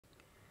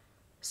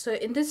So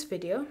in this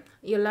video,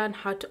 you'll learn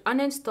how to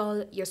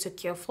uninstall your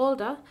secure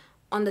folder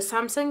on the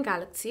Samsung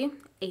Galaxy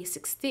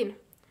A16.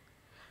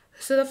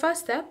 So the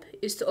first step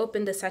is to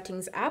open the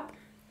Settings app,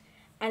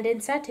 and in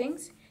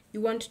Settings,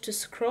 you want to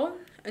scroll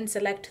and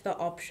select the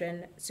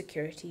option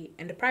Security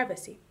and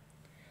Privacy.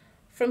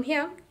 From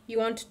here, you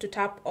want to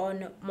tap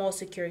on More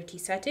Security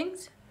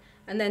Settings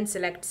and then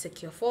select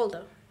Secure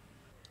Folder.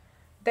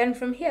 Then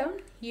from here,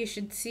 you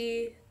should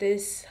see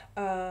this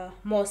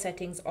More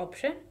Settings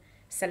option.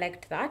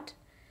 Select that,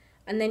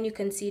 and then you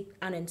can see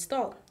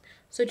Uninstall.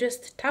 So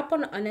just tap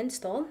on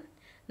Uninstall,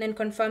 then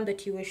confirm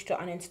that you wish to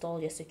uninstall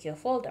your secure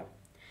folder.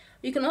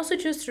 You can also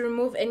choose to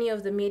remove any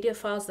of the media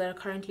files that are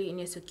currently in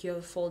your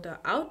secure folder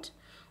out,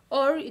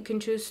 or you can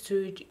choose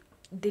to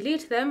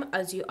delete them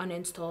as you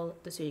uninstall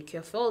the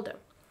secure folder.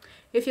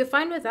 If you're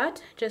fine with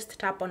that, just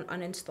tap on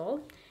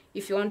Uninstall.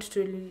 If you want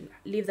to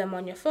leave them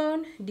on your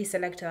phone,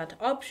 deselect that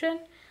option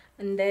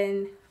and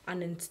then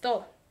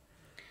uninstall.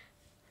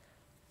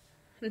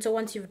 And so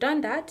once you've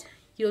done that,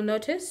 you'll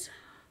notice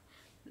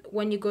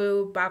when you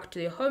go back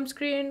to your home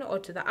screen or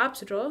to the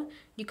apps drawer,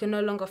 you can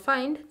no longer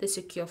find the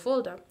secure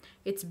folder.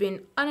 It's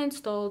been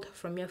uninstalled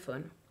from your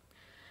phone.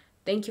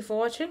 Thank you for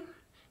watching.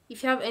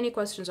 If you have any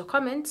questions or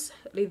comments,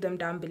 leave them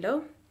down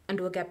below and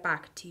we'll get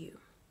back to you.